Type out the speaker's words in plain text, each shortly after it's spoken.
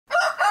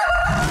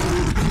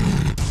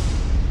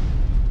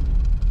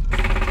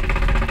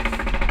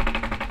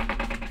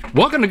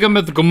Welcome to Good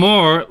Mythical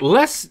MORE.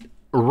 Let's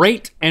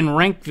rate and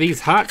rank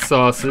these hot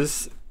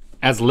sauces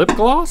as lip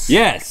gloss?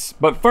 Yes,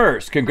 but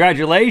first,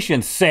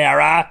 congratulations,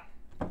 Sarah.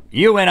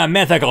 You win a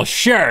mythical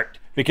shirt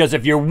because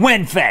of your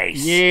win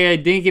face. Yeah,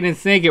 dink it and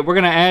sink it. We're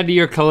gonna add to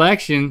your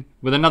collection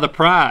with another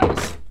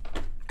prize.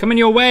 Coming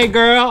your way,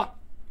 girl.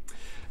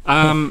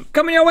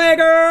 Coming your way,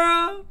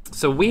 girl.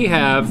 So we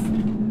have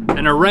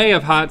an array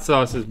of hot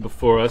sauces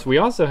before us. We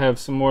also have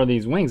some more of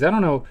these wings. I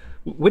don't know,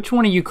 which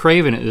one are you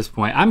craving at this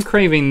point? I'm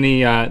craving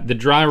the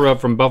dry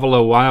rub from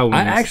Buffalo Wild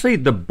Wings. Actually,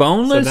 the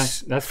boneless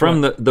So that's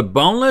from the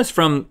boneless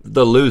from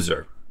the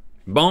loser.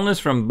 Boneless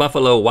from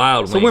Buffalo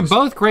Wild Wings. So we're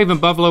both craving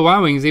Buffalo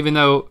Wild Wings, even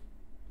though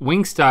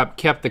Wingstop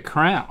kept the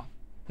crown.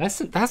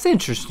 That's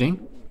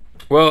interesting.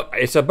 Well,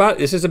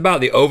 this is about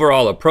the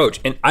overall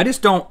approach, and I do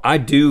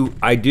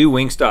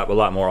Wingstop a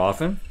lot more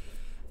often,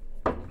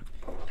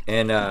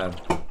 and now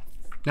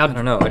I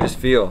don't know. I just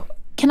feel.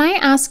 Can I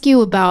ask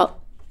you about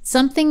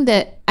something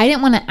that I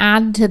didn't want to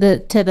add to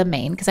the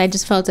main because I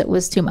just felt it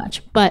was too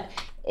much. But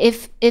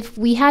if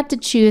we had to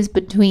choose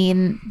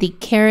between the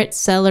carrot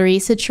celery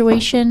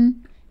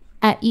situation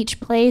at each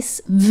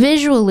place,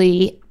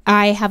 visually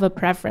I have a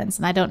preference,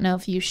 and I don't know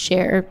if you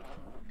share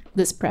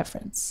this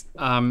preference.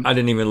 I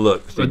didn't even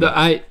look.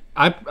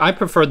 I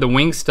prefer the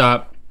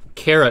Wingstop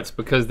carrots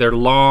because they're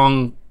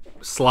long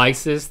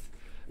slices,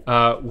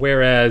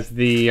 whereas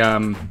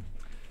the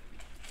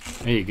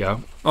there you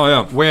go. Oh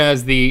yeah.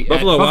 Whereas the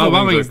Buffalo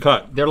Wild Wings are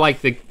cut. They're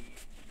like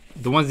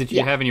the ones that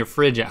you have in your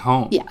fridge at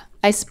home. Yeah,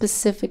 I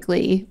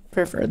specifically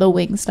prefer the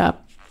Wingstop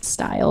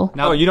style.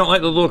 No, you don't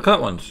like the little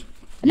cut ones.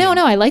 No,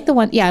 I like the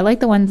one. Yeah, I like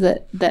the ones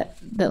that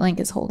Link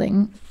is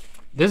holding.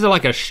 This is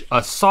like a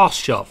sauce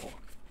shovel.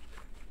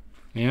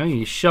 You know,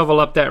 you shovel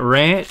up that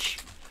ranch,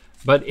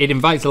 but it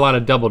invites a lot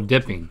of double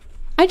dipping.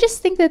 I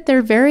just think that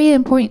they're very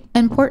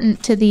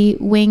important to the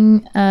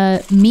wing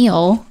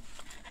meal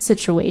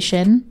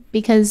situation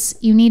because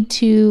you need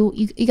to,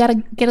 you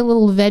gotta get a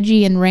little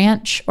veggie and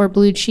ranch or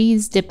blue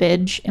cheese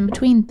dippage in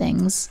between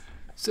things.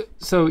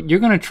 So you're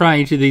gonna try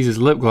each of these as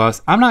lip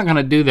gloss. I'm not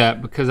gonna do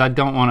that because I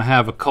don't wanna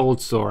have a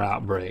cold sore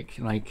outbreak.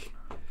 Like,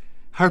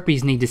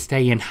 herpes need to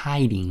stay in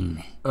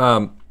hiding.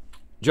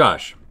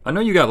 Josh, I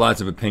know you got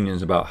lots of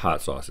opinions about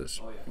hot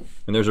sauces.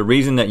 And there's a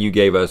reason that you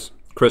gave us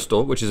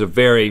Crystal, which is a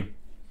very,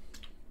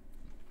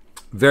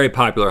 very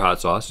popular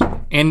hot sauce.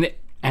 And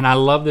I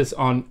love this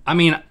on, I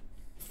mean,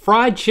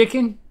 fried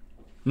chicken,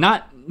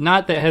 not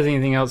that it has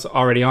anything else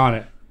already on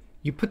it.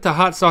 You put the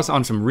hot sauce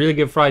on some really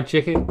good fried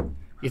chicken,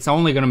 it's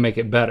only gonna make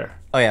it better.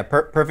 Oh yeah,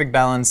 perfect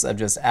balance of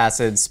just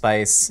acid,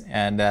 spice,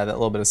 and that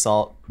little bit of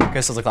salt.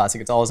 Crystal's a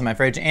classic, it's always in my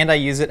fridge, and I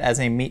use it as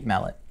a meat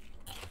mallet.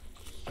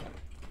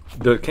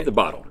 The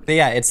bottle. But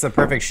yeah, it's the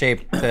perfect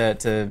shape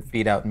to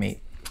beat out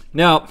meat.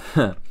 Now,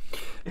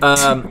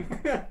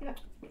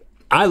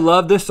 I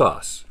love this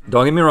sauce.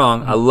 Don't get me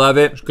wrong, I love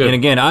it. And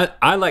again,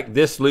 I like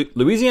this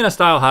Louisiana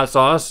style hot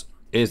sauce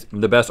is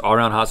the best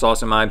all-around hot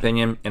sauce in my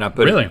opinion. And I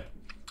put it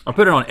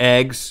on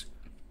eggs.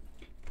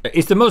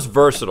 It's the most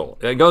versatile.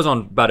 It goes on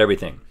about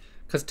everything.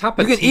 Because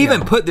you can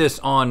even put this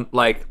on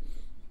like,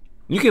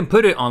 you can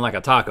put it on like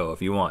a taco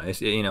if you want.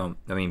 It's, you know,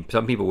 I mean,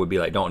 some people would be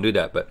like, don't do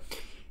that. But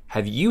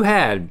have you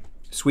had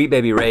Sweet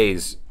Baby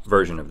Ray's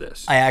version of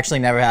this? I actually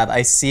never have.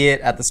 I see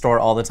it at the store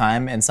all the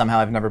time, and somehow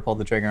I've never pulled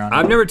the trigger on it.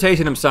 I've never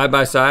tasted them side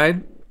by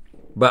side,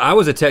 but I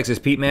was a Texas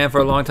Pete man for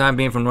a long time,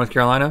 being from North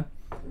Carolina.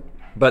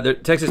 But the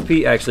Texas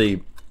Pete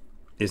actually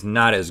is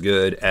not as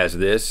good as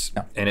this,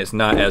 and it's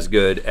not as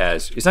good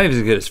as, it's not even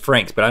as good as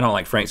Frank's, but I don't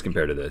like Frank's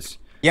compared to this.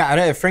 Yeah, I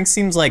don't know, Frank's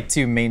seems like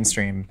too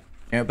mainstream.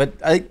 You know,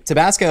 but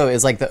Tabasco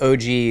is like the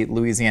OG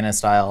Louisiana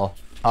style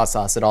hot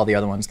sauce that all the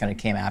other ones kind of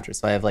came after.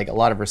 So I have like a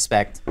lot of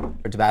respect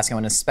for Tabasco,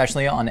 and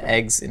especially on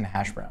eggs and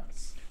hash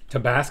browns.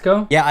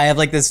 Tabasco? Yeah, I have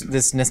like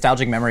this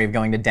nostalgic memory of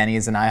going to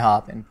Denny's and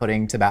IHOP and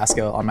putting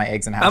Tabasco on my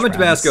eggs and hash browns. I'm a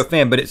Tabasco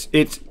fan, but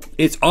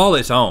it's all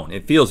its own.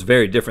 It feels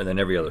very different than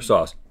every other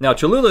sauce. Now,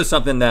 Cholula is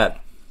something that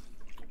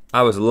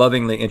I was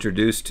lovingly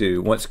introduced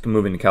to once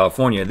moving to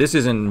California. This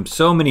is in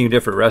so many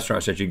different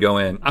restaurants that you go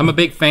in. I'm a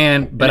big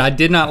fan, but I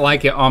did not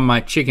like it on my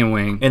chicken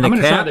wing. And I'm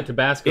gonna cap, try the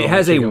Tabasco. It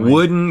has a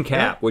wooden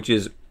cap, which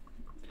is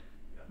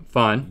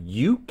fun.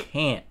 You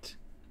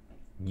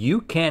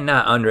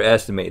cannot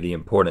underestimate the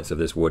importance of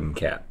this wooden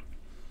cap.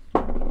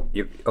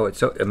 It's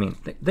so, I mean,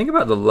 think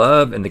about the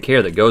love and the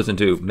care that goes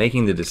into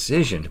making the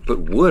decision to put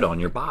wood on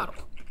your bottle.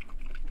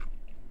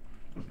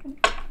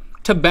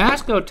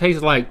 Tabasco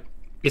tastes like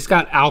it's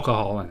got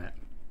alcohol in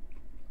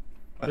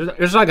it.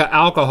 There's like an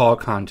alcohol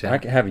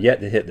content. I have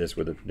yet to hit this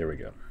with it. There we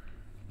go.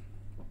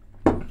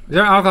 Is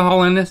there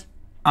alcohol in this?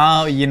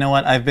 Oh, you know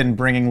what? I've been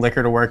bringing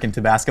liquor to work in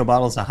Tabasco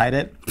bottles to hide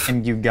it,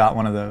 and you got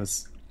one of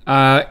those.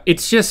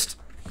 It's just,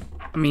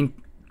 I mean,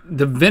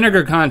 the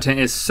vinegar content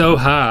is so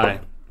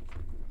high.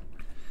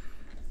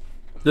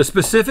 The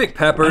specific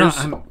peppers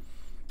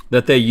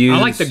that they use.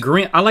 I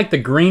like the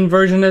green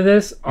version of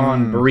this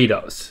on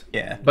burritos.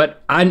 Yeah.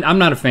 But I'm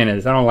not a fan of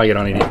this. I don't like it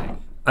on anything.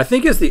 I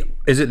think is it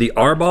the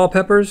arbol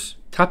peppers?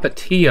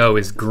 Tapatio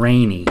is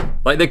grainy.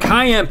 Like the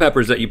cayenne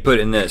peppers that you put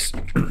in this.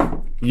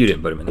 you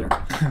didn't put them in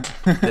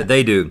there, that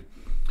they do,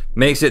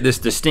 makes it this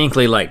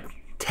distinctly like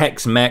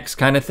Tex-Mex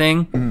kind of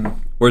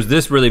thing, whereas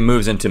this really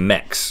moves into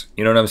Mex.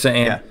 You know what I'm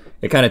saying? Yeah.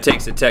 It kind of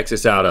takes the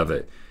Texas out of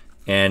it.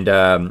 And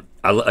I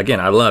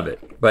love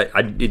it, but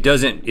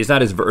it's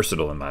not as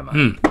versatile in my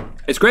mind.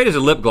 It's great as a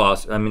lip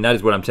gloss. I mean, that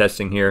is what I'm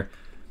testing here.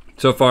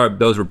 So far,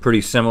 those were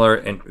pretty similar,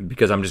 and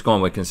because I'm just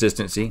going with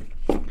consistency,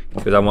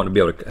 because I want to be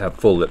able to have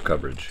full lip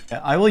coverage. Yeah,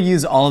 I will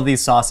use all of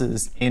these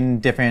sauces in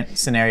different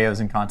scenarios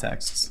and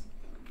contexts.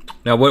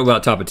 Now, what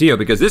about Tapatio?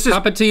 Because this is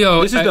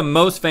Tapatio. This is the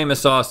most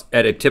famous sauce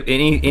at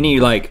any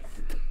like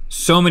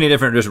so many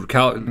different just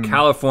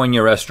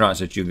California restaurants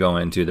that you go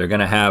into. They're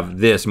gonna have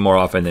this more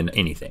often than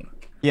anything.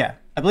 Yeah,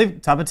 I believe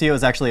Tapatio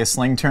is actually a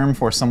slang term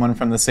for someone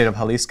from the state of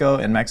Jalisco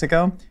in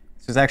Mexico.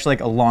 So it's actually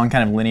like a long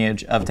kind of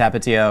lineage of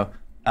Tapatio,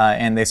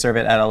 and they serve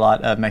it at a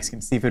lot of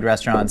Mexican seafood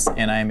restaurants,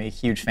 and I am a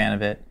huge fan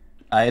of it.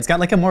 It's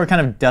got like a more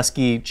kind of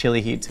dusky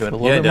chili heat to it, a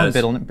little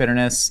bit more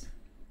bitterness,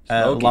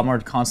 a lot more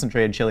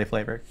concentrated chili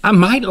flavor. I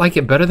might like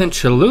it better than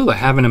Cholula,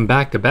 having them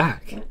back to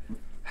back.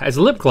 As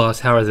lip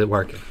gloss, how is it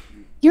working?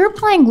 You're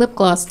applying lip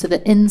gloss to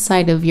the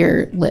inside of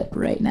your lip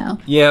right now.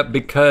 Yeah,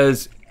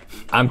 because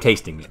I'm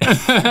tasting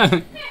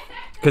it.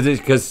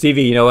 Because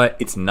Stevie, you know what?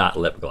 It's not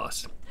lip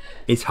gloss.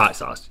 It's hot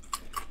sauce.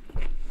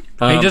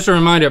 Hey, just a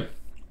reminder,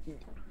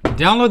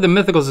 download the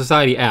Mythical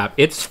Society app.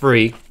 It's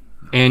free,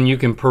 and you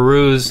can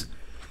peruse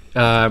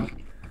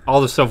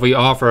all the stuff we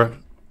offer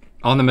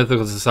on the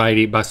Mythical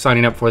Society by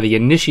signing up for the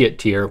Initiate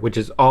tier, which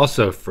is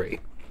also free.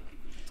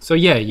 So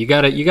yeah, you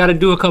gotta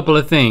do a couple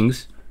of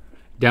things.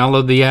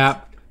 Download the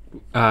app,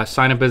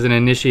 sign up as an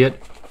Initiate,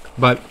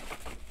 but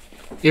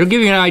it'll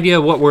give you an idea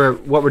of what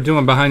we're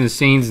doing behind the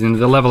scenes and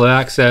the level of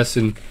access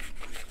and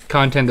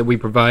content that we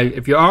provide.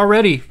 If you're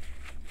already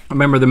a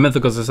member of the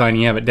Mythical Society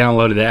and you haven't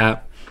downloaded the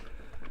app,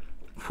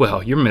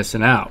 well, you're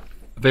missing out.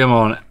 Available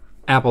on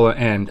Apple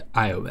and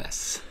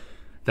iOS.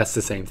 That's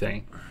the same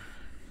thing.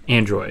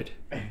 Android,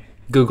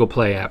 Google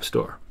Play App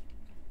Store.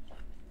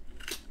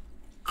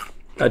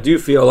 I do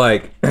feel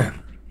like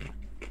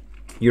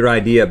your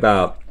idea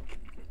about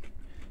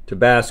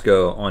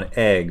Tabasco on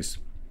eggs.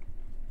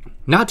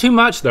 Not too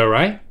much though,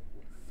 right?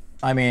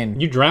 I mean,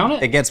 You drown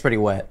it it? gets pretty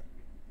wet.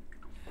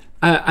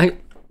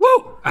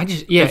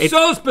 It's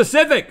so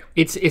specific.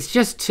 It's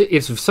just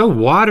it's so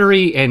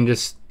watery and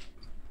just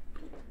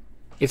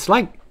it's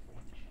like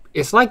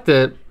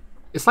the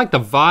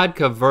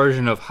vodka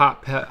version of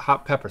hot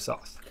pepper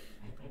sauce.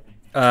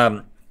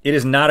 It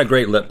is not a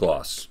great lip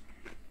gloss.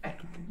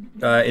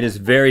 It is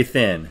very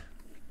thin.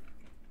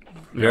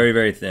 Very,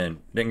 very thin.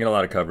 Didn't get a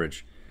lot of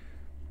coverage.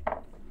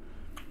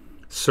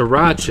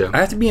 Sriracha. I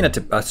have to be in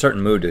a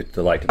certain mood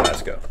to like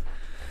Tabasco.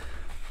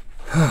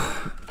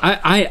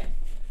 I'm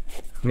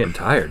getting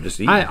tired just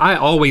eating. I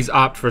always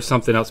opt for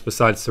something else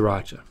besides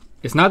sriracha.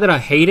 It's not that I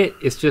hate it,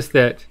 it's just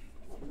that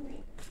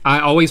I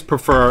always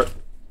prefer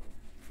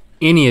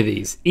any of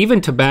these,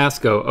 even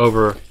Tabasco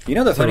over You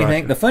know the funny sriracha.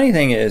 thing? The funny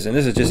thing is, and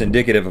this is just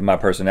indicative of my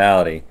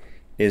personality,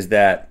 is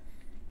that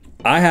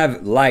I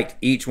have liked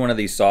each one of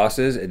these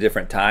sauces at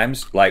different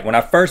times. Like when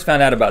I first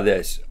found out about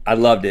this, I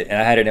loved it and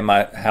I had it in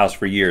my house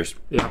for years.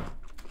 Yeah.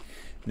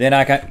 Then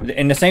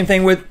and the same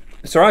thing with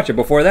sriracha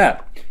before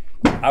that.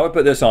 I would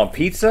put this on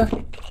pizza,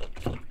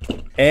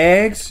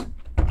 eggs,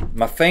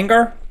 my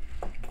finger.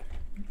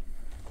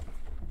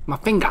 My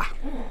finger.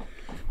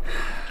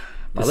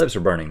 My lips are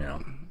burning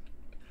now.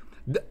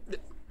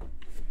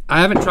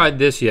 I haven't tried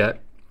this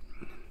yet.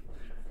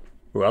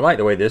 Ooh, I like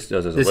the way this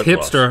does as a This lip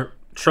gloss. hipster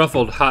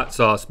truffled hot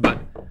sauce, but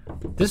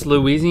this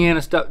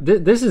Louisiana stuff,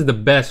 this is the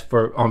best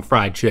on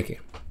fried chicken.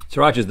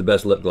 Sriracha is the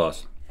best lip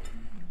gloss.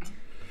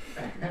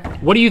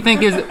 What do you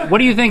think is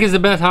the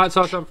best hot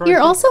sauce on fried You're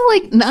chicken? also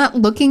like not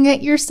looking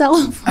at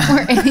yourself or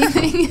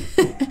anything.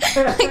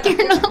 Like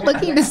you're not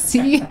looking to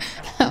see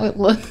how it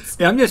looks.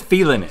 Yeah, I'm just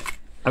feeling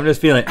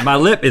it. My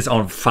lip is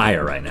on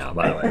fire right now,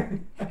 by the way.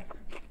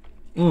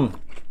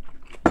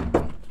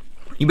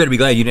 You better be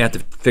glad you didn't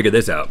have to figure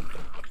this out.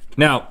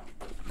 Now,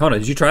 hold on,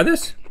 did you try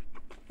this?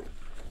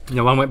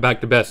 No, I went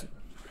back to best.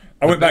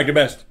 I went back to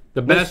best.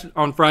 The best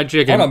on fried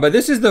chicken. Hold on, but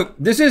this is the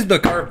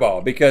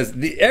curveball because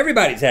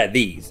everybody's had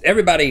these.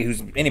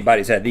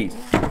 Anybody's had these.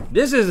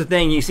 This is the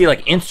thing you see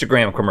like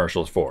Instagram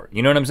commercials for.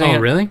 You know what I'm saying? Oh,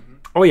 really?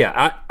 Oh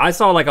yeah, I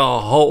saw like a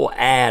whole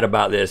ad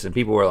about this and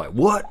people were like,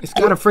 what? It's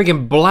got a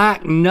freaking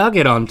black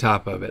nugget on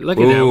top of it. Look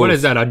at that. Ooh. What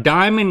is that? A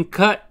diamond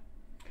cut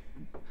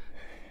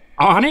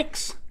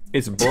onyx?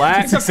 It's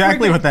black. That's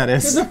exactly what that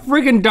is. There's a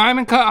freaking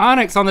diamond cut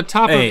onyx on the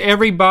top Hey. of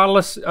every bottle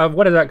of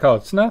what is that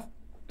called? Snuff?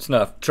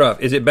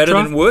 Truff. Is it better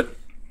Truff? than wood?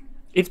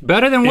 It's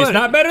better than wood. It's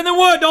not better than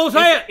wood, don't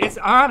say it. It's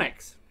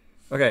onyx.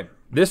 Okay,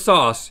 this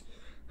sauce,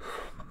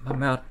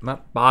 my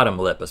bottom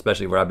lip,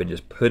 especially where I've been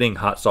just putting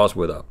hot sauce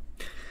with a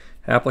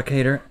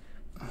applicator.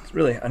 It's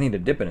really, I need to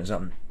dip it in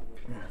something.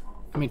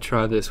 Let me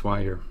try this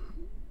while you're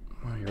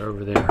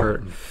over there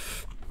hurting.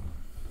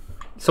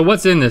 So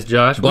what's in this,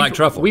 Josh? Black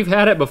truffle. We've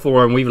had it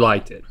before and we've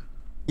liked it.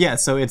 Yeah,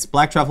 so it's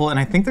black truffle, and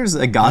I think there's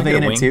agave get a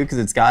in it wing? too, because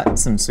it's got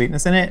some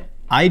sweetness in it.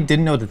 I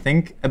didn't know what to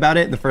think about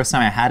it the first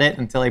time I had it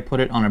until I put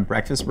it on a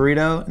breakfast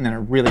burrito, and then it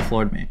really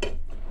floored me.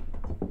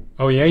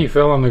 Oh yeah, you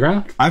fell on the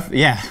ground?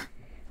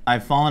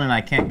 I've fallen and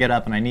I can't get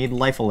up, and I need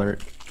Life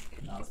Alert.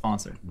 Not a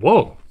sponsor.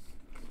 Whoa.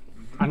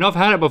 I know I've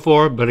had it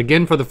before, but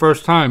again, for the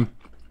first time,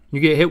 you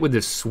get hit with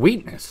this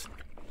sweetness.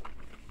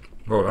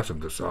 Oh, that's some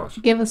good sauce.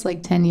 Give us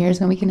like 10 years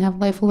and we can have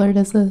Life Alert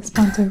as a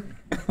sponsor.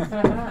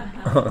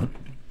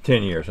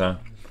 10 years, huh?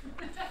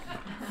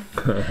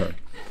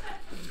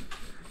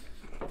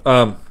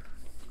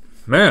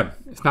 Man,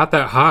 it's not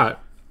that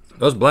hot.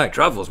 Those black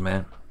truffles,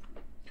 man.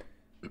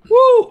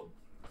 Woo!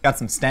 Got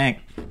some stank.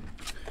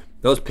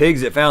 Those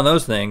pigs that found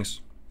those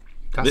things.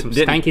 Got some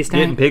stanky stank.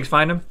 Didn't pigs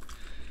find them?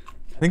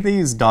 I think they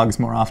use dogs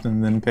more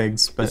often than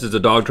pigs. But this is a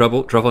dog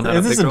truffle, not a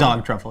pig This is a truffle?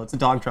 dog truffle. It's a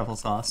dog truffle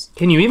sauce.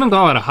 Can you even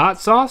call it a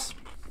hot sauce?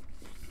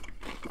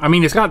 I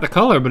mean, it's got the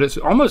color, but it's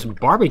almost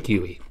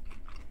barbecue-y.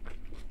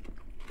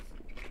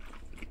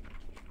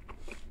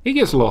 It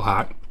gets a little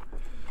hot.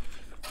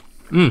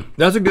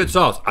 That's a good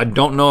sauce. I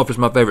don't know if it's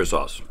my favorite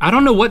sauce. I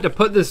don't know what to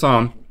put this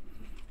on.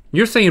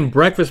 You're saying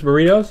breakfast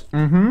burritos?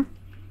 Mm-hmm.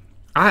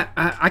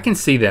 I can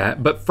see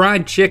that, but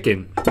fried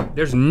chicken,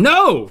 there's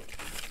no.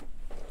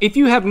 If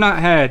you have not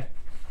had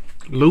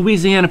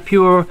Louisiana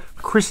Pure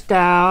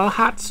Cristal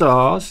hot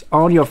sauce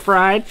on your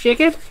fried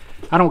chicken,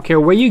 I don't care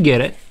where you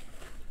get it,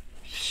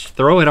 just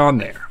throw it on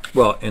there.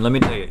 Well, and let me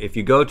tell you, if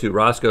you go to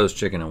Roscoe's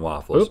Chicken and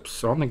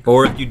Waffles,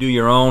 or if you do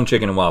your own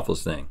chicken and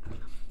waffles thing,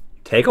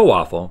 take a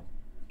waffle,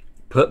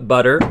 put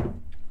butter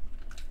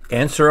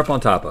and syrup on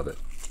top of it.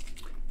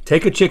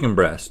 Take a chicken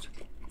breast,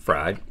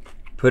 fried,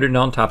 put it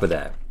on top of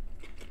that.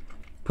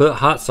 Put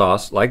hot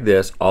sauce like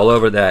this all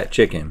over that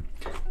chicken,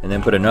 and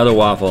then put another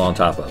waffle on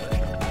top of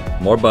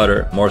it. More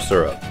butter, more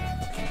syrup.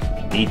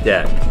 Eat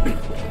that.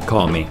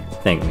 Call me,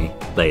 thank me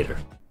later.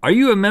 Are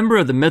you a member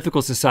of the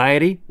Mythical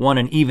Society? Want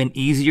an even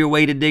easier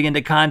way to dig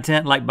into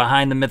content like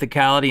Behind the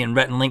Mythicality and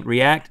Rhett and Link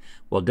React?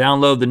 Well,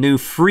 download the new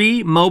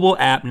free mobile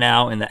app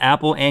now in the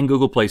Apple and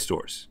Google Play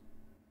stores.